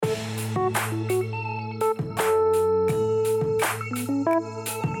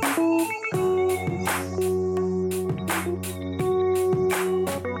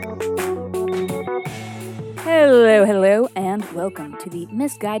to the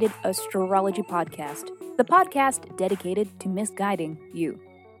Misguided Astrology Podcast, the podcast dedicated to misguiding you.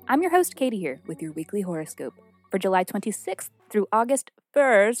 I'm your host, Katie, here with your weekly horoscope for July 26th through August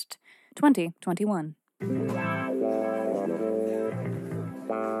 1st, 2021.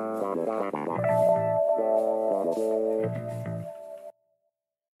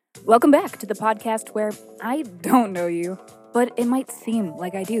 Welcome back to the podcast where I don't know you, but it might seem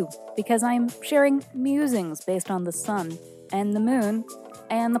like I do, because I'm sharing musings based on the sun and the moon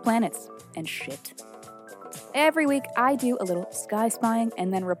and the planets and shit. Every week I do a little sky spying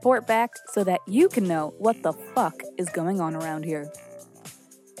and then report back so that you can know what the fuck is going on around here.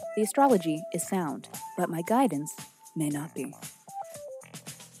 The astrology is sound, but my guidance may not be.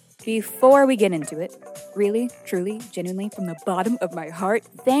 Before we get into it, really, truly, genuinely, from the bottom of my heart,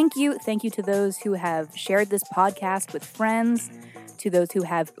 thank you to those who have shared this podcast with friends, to those who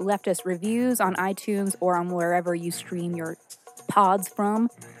have left us reviews on iTunes or on wherever you stream your pods from.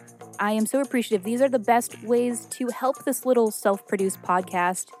 I am so appreciative. These are the best ways to help this little self-produced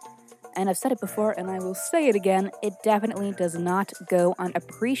podcast. And I've said it before, and I will say it again, it definitely does not go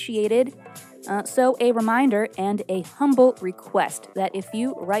unappreciated. So a reminder and a humble request that if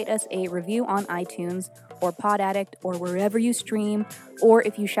you write us a review on iTunes or Pod Addict or wherever you stream, or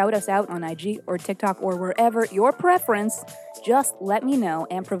if you shout us out on IG or TikTok or wherever your preference, just let me know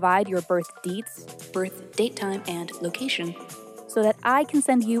and provide your birth deets, birth date, time, and location, so that I can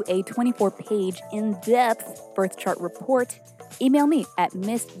send you a 24-page in-depth birth chart report. Email me at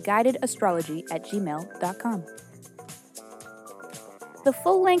misguidedastrology@gmail.com. The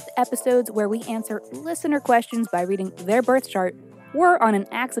full-length episodes where we answer listener questions by reading their birth chart were on an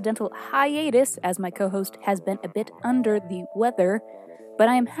accidental hiatus as my co-host has been a bit under the weather, but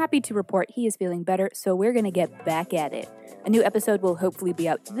I am happy to report he is feeling better, so we're going to get back at it. A new episode will hopefully be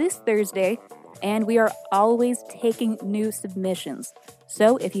out this Thursday, and we are always taking new submissions.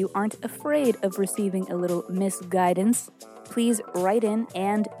 So if you aren't afraid of receiving a little misguidance, please write in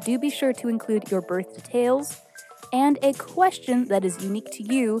and do be sure to include your birth details and a question that is unique to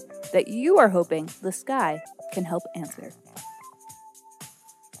you that you are hoping the sky can help answer.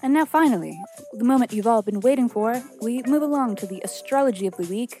 And now finally, the moment you've all been waiting for, we move along to the astrology of the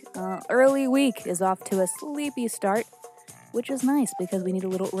week. Early week is off to a sleepy start, which is nice because we need a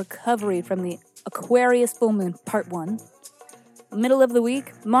little recovery from the Aquarius full moon part 1. Middle of the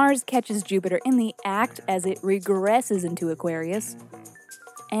week, Mars catches Jupiter in the act as it regresses into Aquarius.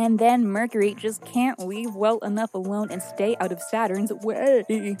 And then Mercury just can't leave well enough alone and stay out of Saturn's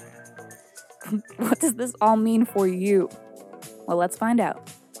way. What does this all mean for you? Well, let's find out.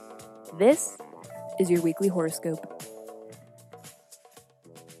 This is your weekly horoscope.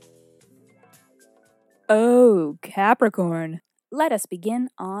 Oh, Capricorn. Let us begin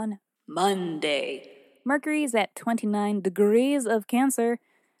on Monday. Mercury is at 29 degrees of Cancer.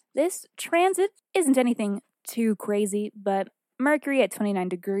 This transit isn't anything too crazy, but Mercury at 29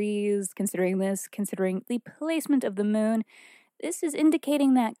 degrees, considering the placement of the moon, this is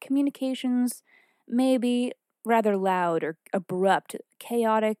indicating that communications may be rather loud or abrupt,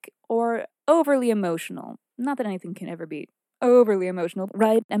 chaotic, or overly emotional. Not that anything can ever be overly emotional,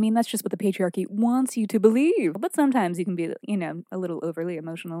 right? I mean, that's just what the patriarchy wants you to believe. But sometimes you can be, a little overly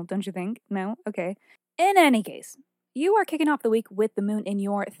emotional, don't you think? No? Okay. In any case, you are kicking off the week with the moon in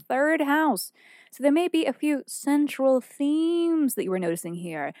your 3rd house. So there may be a few central themes that you are noticing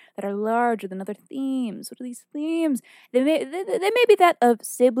here that are larger than other themes. What are these themes? They may be that of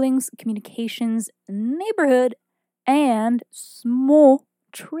siblings, communications, neighborhood, and small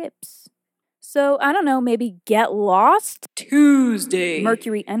trips. So, I don't know, maybe get lost? Tuesday.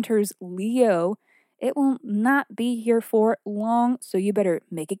 Mercury enters Leo. It will not be here for long, so you better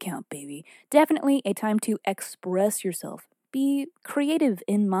make it count, baby. Definitely a time to express yourself. Be creative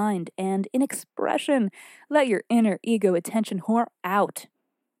in mind and in expression. Let your inner ego attention whore out.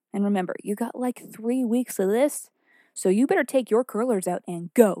 And remember, you got like 3 weeks of this, so you better take your curlers out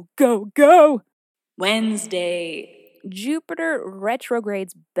and go, go, go! Wednesday. Jupiter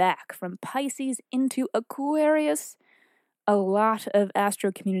retrogrades back from Pisces into Aquarius. A lot of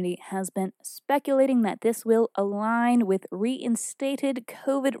astro community has been speculating that this will align with reinstated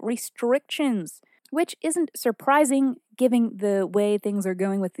COVID restrictions, which isn't surprising given the way things are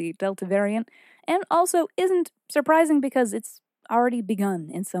going with the Delta variant, and also isn't surprising because it's already begun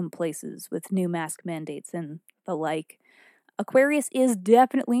in some places with new mask mandates and the like. Aquarius is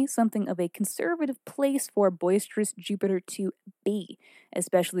definitely something of a conservative place for boisterous Jupiter to be,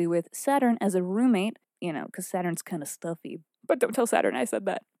 especially with Saturn as a roommate, because Saturn's kind of stuffy. But don't tell Saturn I said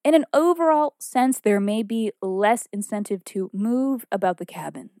that. In an overall sense, there may be less incentive to move about the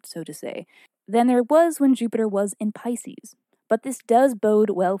cabin, so to say, than there was when Jupiter was in Pisces. but this does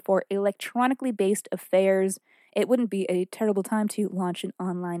bode well for electronically based affairs. It wouldn't be a terrible time to launch an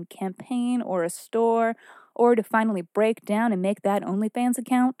online campaign or a store, or to finally break down and make that OnlyFans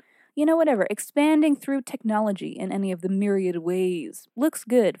account. Whatever, expanding through technology in any of the myriad ways looks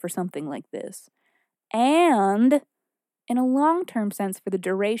good for something like this. And in a long-term sense, for the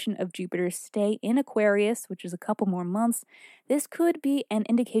duration of Jupiter's stay in Aquarius, which is a couple more months, this could be an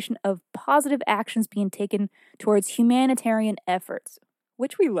indication of positive actions being taken towards humanitarian efforts,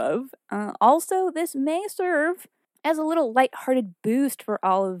 which we love. Also, this may serve as a little lighthearted boost for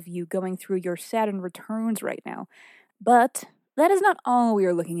all of you going through your Saturn returns right now. But that is not all we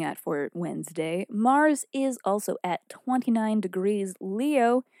are looking at for Wednesday. Mars is also at 29 degrees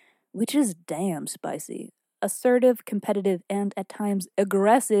Leo, which is damn spicy. Assertive, competitive, and at times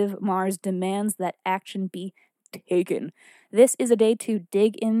aggressive, Mars demands that action be taken. This is a day to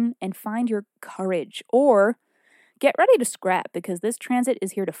dig in and find your courage, or get ready to scrap, because this transit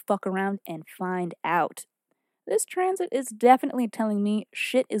is here to fuck around and find out. This transit is definitely telling me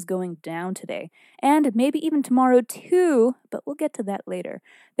shit is going down today, and maybe even tomorrow too, but we'll get to that later.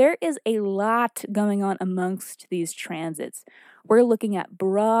 There is a lot going on amongst these transits. We're looking at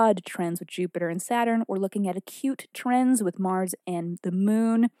broad trends with Jupiter and Saturn. We're looking at acute trends with Mars and the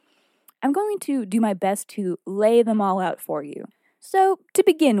Moon. I'm going to do my best to lay them all out for you. So, to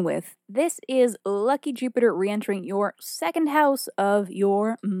begin with, this is lucky Jupiter re-entering your second house of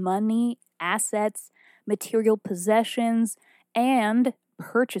your money, assets, material possessions, and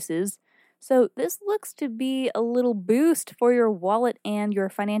purchases. So this looks to be a little boost for your wallet and your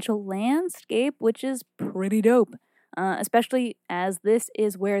financial landscape, which is pretty dope. Especially as this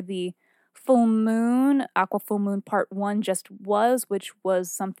is where the full moon, Aqua Full Moon Part 1 just was, which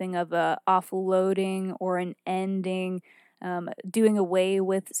was something of a offloading or an ending, doing away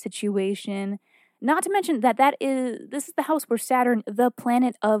with situation. Not to mention that this is the house where Saturn, the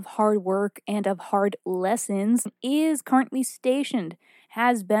planet of hard work and of hard lessons, is currently stationed.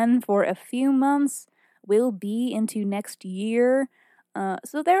 Has been for a few months, will be into next year.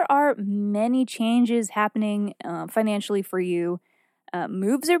 So there are many changes happening financially for you.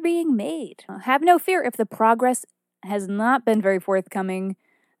 Moves are being made. Have no fear if the progress has not been very forthcoming.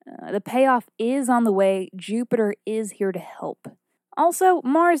 The payoff is on the way. Jupiter is here to help. Also,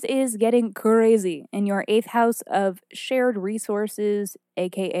 Mars is getting crazy in your 8th house of shared resources,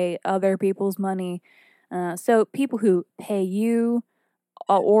 aka other people's money. So people who pay you,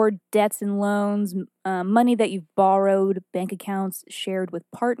 or debts and loans, money that you've borrowed, bank accounts shared with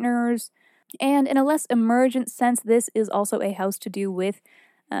partners. And in a less emergent sense, this is also a house to do with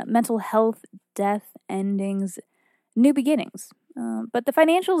mental health, death, endings, new beginnings. But the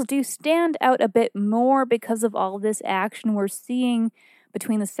financials do stand out a bit more because of all this action we're seeing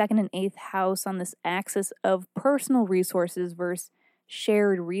between the 2nd and 8th house on this axis of personal resources versus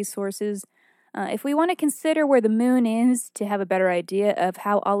shared resources. If we want to consider where the moon is to have a better idea of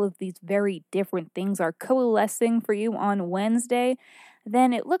how all of these very different things are coalescing for you on Wednesday,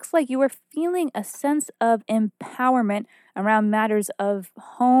 then it looks like you are feeling a sense of empowerment around matters of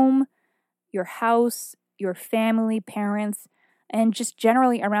home, your house, your family, parents, and just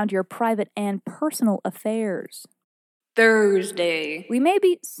generally around your private and personal affairs. Thursday. We may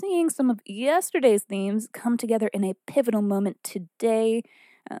be seeing some of yesterday's themes come together in a pivotal moment today.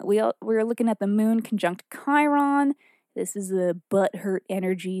 We're looking at the moon conjunct Chiron. This is a butthurt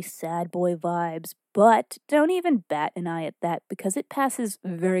energy, sad boy vibes, but don't even bat an eye at that because it passes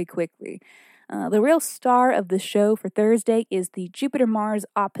very quickly. The real star of the show for Thursday is the Jupiter-Mars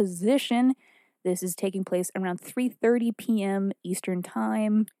opposition. This is taking place around 3:30 p.m. Eastern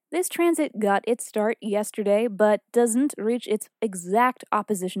Time. This transit got its start yesterday, but doesn't reach its exact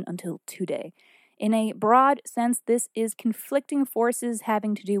opposition until today. In a broad sense, this is conflicting forces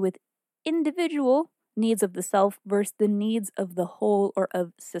having to do with individual needs of the self versus the needs of the whole or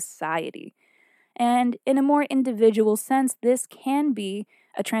of society. And in a more individual sense, this can be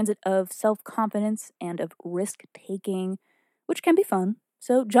a transit of self-confidence and of risk-taking, which can be fun.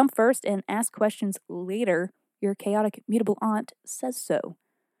 So jump first and ask questions later. Your chaotic mutable aunt says so.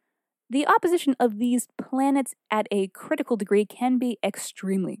 The opposition of these planets at a critical degree can be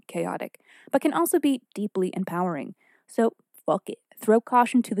extremely chaotic, but can also be deeply empowering. So fuck it. Throw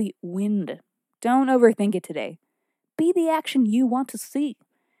caution to the wind. Don't overthink it today. Be the action you want to see.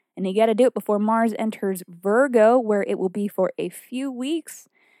 And you gotta do it before Mars enters Virgo, where it will be for a few weeks.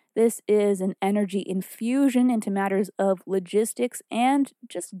 This is an energy infusion into matters of logistics and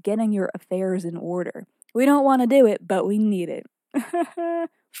just getting your affairs in order. We don't want to do it, but we need it.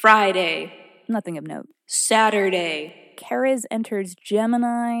 Friday. Nothing of note. Saturday. Ceres enters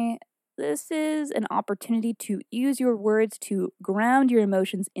Gemini. This is an opportunity to use your words to ground your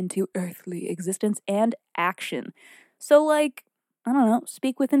emotions into earthly existence and action. So, like, I don't know,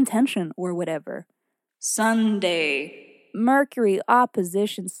 speak with intention or whatever. Sunday, Mercury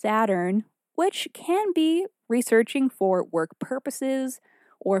opposition Saturn, which can be researching for work purposes,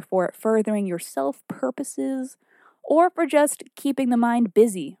 or for furthering your self purposes, or for just keeping the mind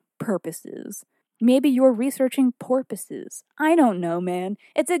busy purposes. Maybe you're researching porpoises. I don't know, man.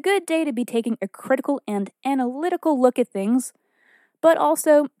 It's a good day to be taking a critical and analytical look at things, but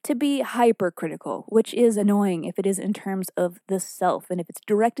also to be hypercritical, which is annoying if it is in terms of the self and if it's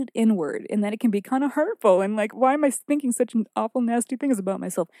directed inward, and then it can be kind of hurtful and like, why am I thinking such awful, nasty things about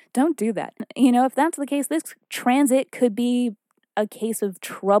myself? Don't do that. If that's the case, this transit could be a case of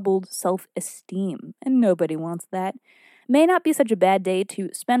troubled self-esteem, and nobody wants that. May not be such a bad day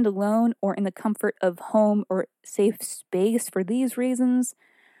to spend alone or in the comfort of home or safe space for these reasons,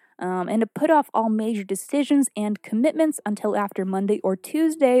 and to put off all major decisions and commitments until after Monday or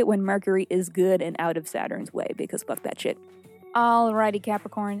Tuesday when Mercury is good and out of Saturn's way, because fuck that shit. Alrighty,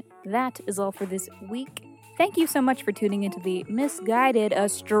 Capricorn, that is all for this week. Thank you so much for tuning into the Misguided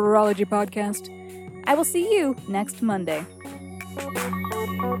Astrology Podcast. I will see you next Monday.